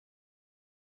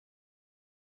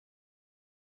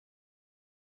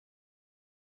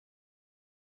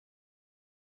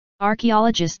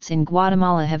Archaeologists in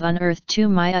Guatemala have unearthed two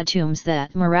Maya tombs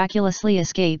that miraculously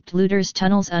escaped looters'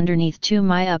 tunnels underneath two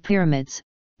Maya pyramids,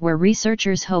 where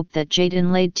researchers hope that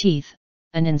jade-inlaid teeth,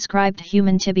 an inscribed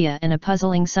human tibia and a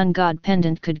puzzling sun god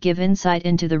pendant could give insight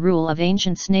into the rule of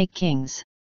ancient snake kings.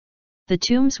 The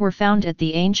tombs were found at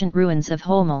the ancient ruins of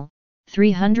Holmel,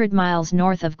 300 miles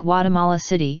north of Guatemala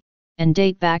City, and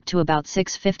date back to about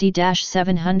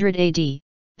 650–700 AD.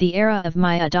 The era of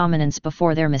Maya dominance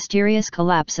before their mysterious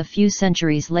collapse a few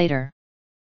centuries later.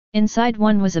 Inside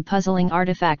one was a puzzling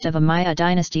artifact of a Maya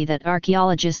dynasty that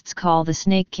archaeologists call the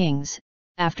Snake Kings,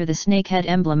 after the snakehead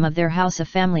emblem of their house, a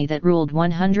family that ruled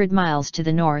 100 miles to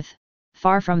the north,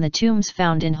 far from the tombs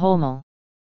found in Holmel.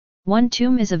 One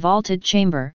tomb is a vaulted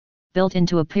chamber, built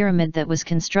into a pyramid that was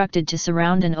constructed to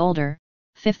surround an older,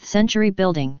 5th century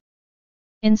building.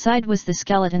 Inside was the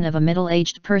skeleton of a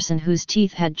middle-aged person whose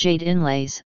teeth had jade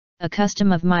inlays, a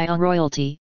custom of Maya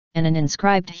royalty, and an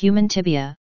inscribed human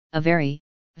tibia, a very,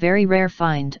 very rare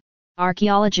find,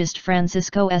 archaeologist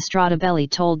Francisco Estradabelli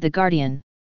told The Guardian.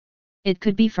 It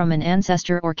could be from an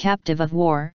ancestor or captive of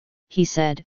war, he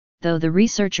said, though the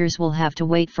researchers will have to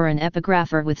wait for an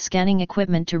epigrapher with scanning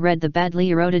equipment to read the badly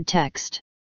eroded text.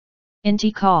 In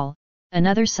Tikal,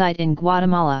 another site in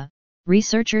Guatemala,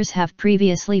 researchers have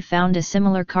previously found a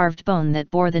similar carved bone that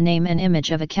bore the name and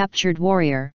image of a captured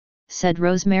warrior, said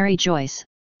Rosemary Joyce,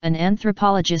 an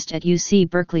anthropologist at UC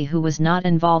Berkeley who was not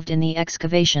involved in the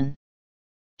excavation.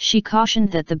 She cautioned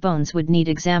that the bones would need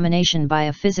examination by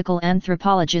a physical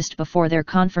anthropologist before their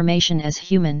confirmation as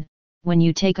human. When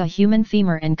you take a human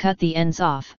femur and cut the ends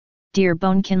off, deer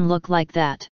bone can look like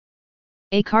that.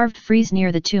 A carved frieze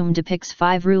near the tomb depicts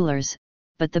 5 rulers,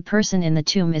 but the person in the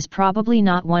tomb is probably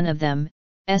not one of them,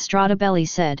 Estradabelli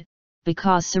said,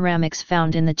 because ceramics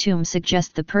found in the tomb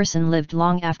suggest the person lived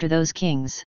long after those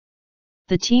kings.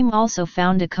 The team also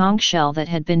found a conch shell that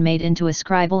had been made into a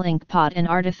scribal ink pot and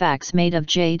artifacts made of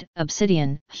jade,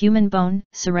 obsidian, human bone,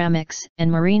 ceramics,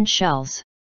 and marine shells.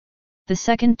 The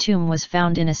second tomb was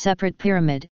found in a separate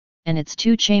pyramid, and its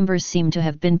 2 chambers seem to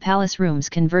have been palace rooms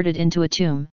converted into a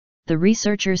tomb, the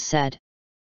researchers said.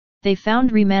 They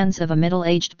found remains of a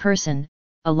middle-aged person,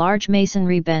 a large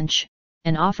masonry bench,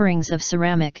 and offerings of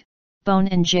ceramic, bone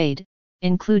and jade,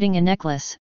 including a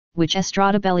necklace, which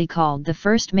Estradabelli called the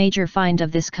first major find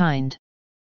of this kind.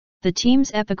 The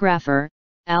team's epigrapher,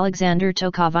 Alexander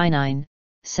Tokavinine,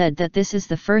 said that this is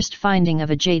the first finding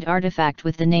of a jade artifact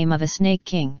with the name of a snake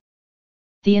king.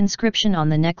 The inscription on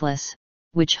the necklace,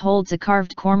 which holds a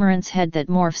carved cormorant's head that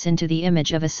morphs into the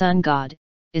image of a sun god,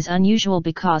 is unusual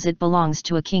because it belongs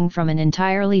to a king from an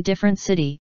entirely different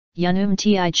city, Yunum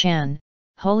Ti Chan,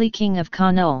 Holy King of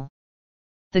Kanol.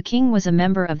 The king was a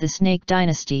member of the Snake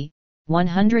Dynasty,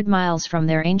 100 miles from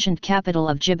their ancient capital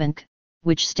of Jibank,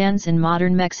 which stands in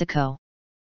modern Mexico.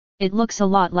 It looks a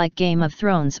lot like Game of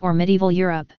Thrones or medieval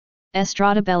Europe,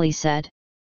 Estradabelli said.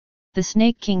 The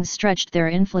Snake Kings stretched their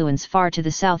influence far to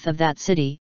the south of that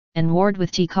city, and warred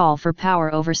with Tikal for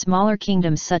power over smaller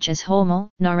kingdoms such as Holmel,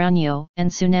 Naranjo, and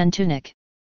Sunantunik.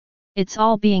 It's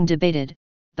all being debated,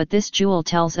 but this jewel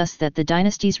tells us that the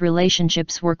dynasty's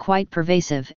relationships were quite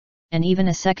pervasive, and even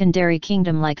a secondary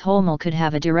kingdom like Holmel could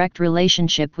have a direct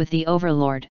relationship with the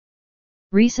overlord.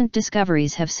 Recent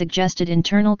discoveries have suggested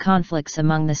internal conflicts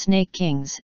among the Snake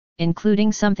Kings,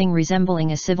 including something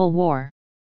resembling a civil war.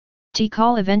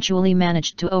 Tikal eventually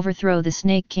managed to overthrow the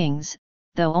Snake Kings,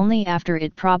 though only after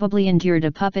it probably endured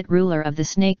a puppet ruler of the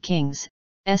Snake Kings,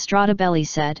 Estradabelli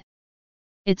said.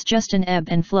 It's just an ebb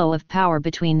and flow of power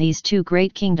between these 2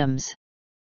 great kingdoms.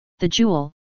 The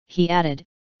jewel, he added,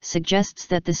 suggests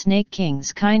that the Snake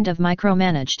Kings kind of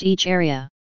micromanaged each area.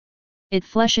 It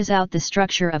fleshes out the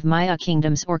structure of Maya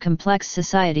kingdoms or complex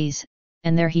societies,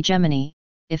 and their hegemony,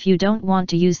 if you don't want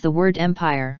to use the word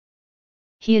empire.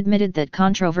 He admitted that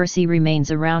controversy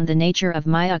remains around the nature of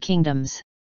Maya kingdoms.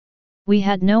 We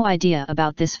had no idea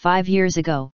about this 5 years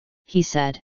ago, he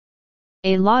said.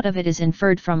 A lot of it is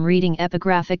inferred from reading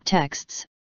epigraphic texts,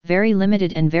 very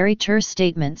limited and very terse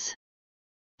statements.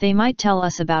 They might tell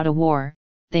us about a war,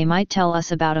 they might tell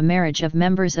us about a marriage of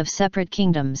members of separate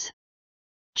kingdoms.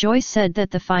 Joyce said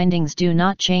that the findings do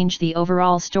not change the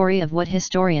overall story of what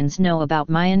historians know about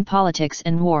Mayan politics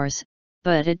and wars,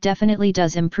 but it definitely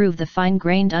does improve the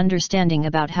fine-grained understanding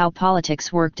about how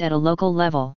politics worked at a local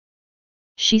level.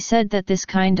 She said that this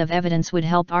kind of evidence would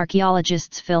help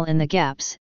archaeologists fill in the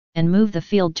gaps, and move the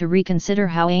field to reconsider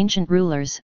how ancient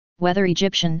rulers, whether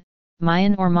Egyptian,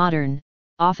 Mayan or modern,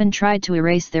 often tried to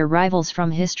erase their rivals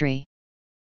from history.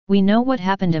 We know what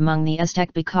happened among the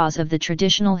Aztec because of the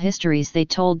traditional histories they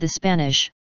told the Spanish,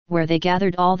 where they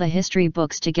gathered all the history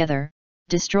books together,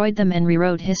 destroyed them and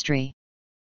rewrote history.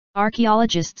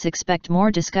 Archaeologists expect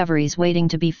more discoveries waiting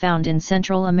to be found in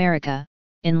Central America,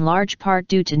 in large part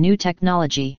due to new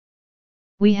technology.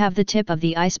 We have the tip of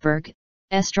the iceberg,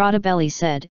 Estradabelli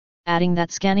said, adding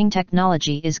that scanning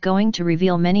technology is going to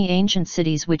reveal many ancient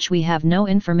cities which we have no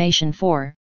information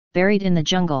for, buried in the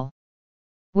jungle.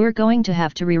 We're going to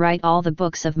have to rewrite all the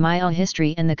books of Maya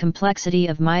history and the complexity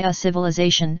of Maya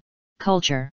civilization,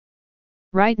 culture.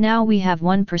 Right now we have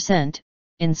 1%,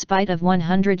 in spite of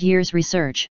 100 years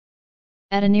research.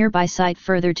 At a nearby site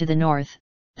further to the north,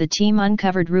 the team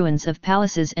uncovered ruins of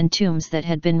palaces and tombs that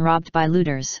had been robbed by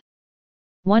looters.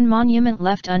 One monument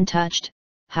left untouched,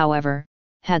 however,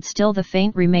 had still the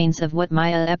faint remains of what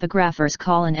Maya epigraphers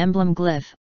call an emblem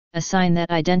glyph, a sign that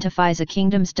identifies a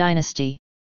kingdom's dynasty.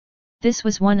 This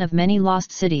was one of many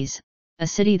lost cities, a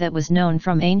city that was known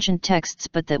from ancient texts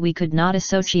but that we could not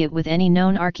associate with any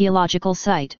known archaeological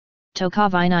site,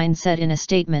 Tokavinine said in a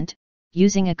statement,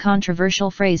 using a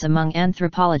controversial phrase among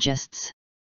anthropologists.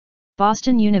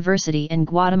 Boston University and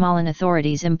Guatemalan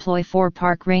authorities employ 4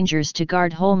 park rangers to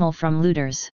guard Holmel from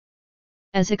looters.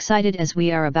 As excited as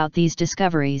we are about these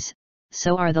discoveries,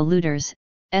 so are the looters,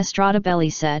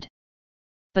 Estradabelli said.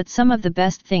 But some of the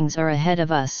best things are ahead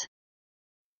of us.